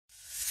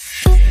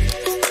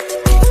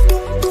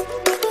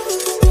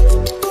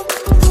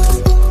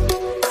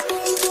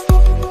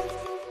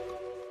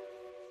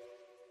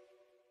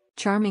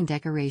Charming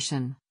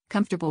decoration,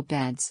 comfortable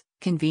beds,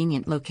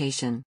 convenient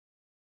location.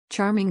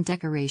 Charming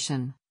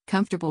decoration,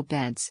 comfortable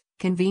beds,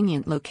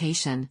 convenient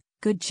location,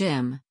 good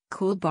gym,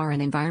 cool bar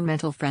and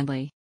environmental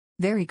friendly.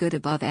 Very good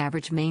above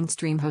average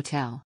mainstream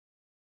hotel.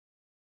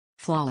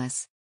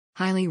 Flawless.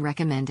 Highly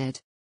recommended.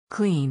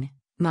 Clean,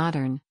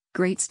 modern,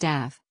 great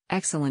staff,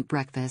 excellent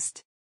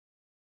breakfast.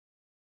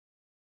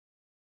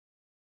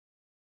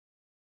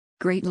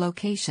 Great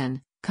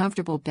location,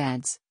 comfortable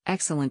beds,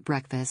 excellent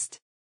breakfast.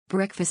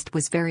 Breakfast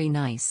was very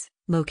nice,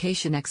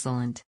 location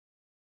excellent.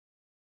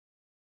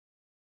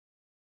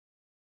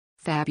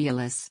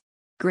 Fabulous.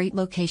 Great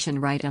location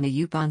right on a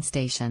U-Bahn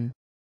station.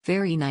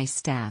 Very nice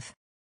staff.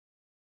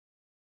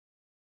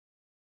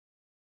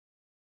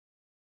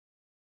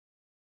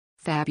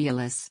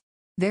 Fabulous.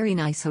 Very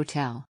nice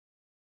hotel.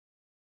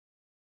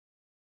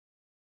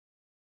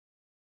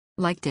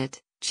 Liked it,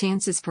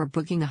 chances for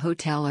booking a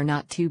hotel are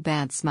not too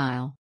bad.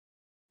 Smile.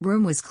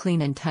 Room was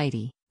clean and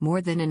tidy, more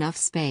than enough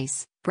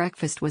space,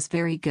 breakfast was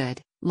very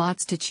good,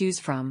 lots to choose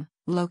from,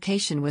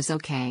 location was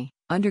okay,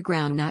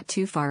 underground not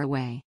too far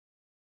away.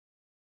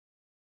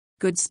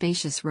 Good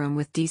spacious room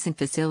with decent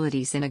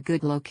facilities in a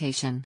good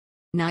location.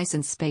 Nice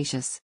and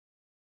spacious.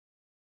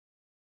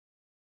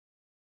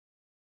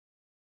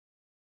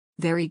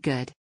 Very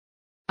good.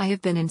 I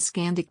have been in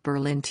Scandic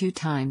Berlin 2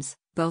 times,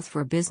 both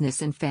for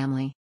business and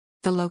family.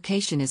 The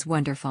location is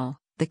wonderful,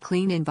 the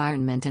clean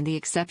environment and the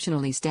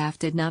exceptionally staff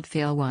did not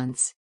fail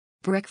once.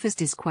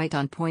 Breakfast is quite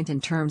on point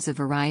in terms of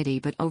variety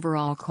but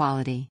overall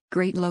quality.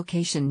 Great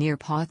location near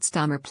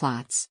Potsdamer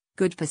Platz,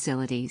 good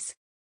facilities.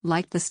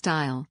 Like the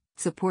style,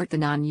 support the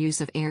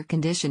non-use of air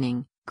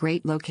conditioning,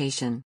 great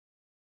location.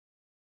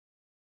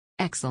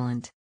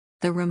 Excellent.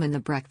 The room and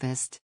the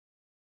breakfast.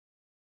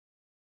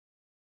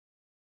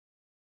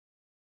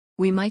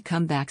 We might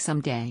come back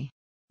someday.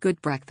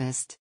 Good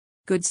breakfast.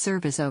 Good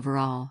service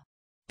overall.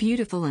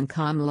 Beautiful and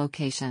calm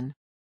location.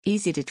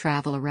 Easy to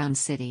travel around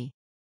city.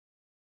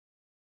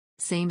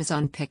 Same as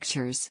on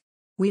pictures.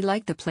 We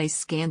like the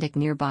place. Scandic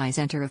nearby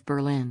center of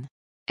Berlin.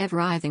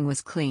 Everything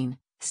was clean,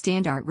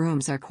 standard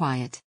rooms are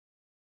quiet.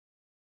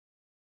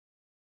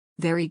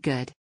 Very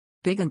good.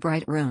 Big and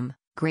bright room,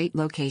 great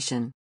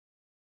location.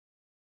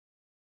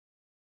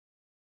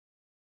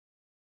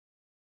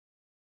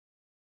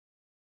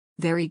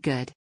 Very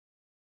good.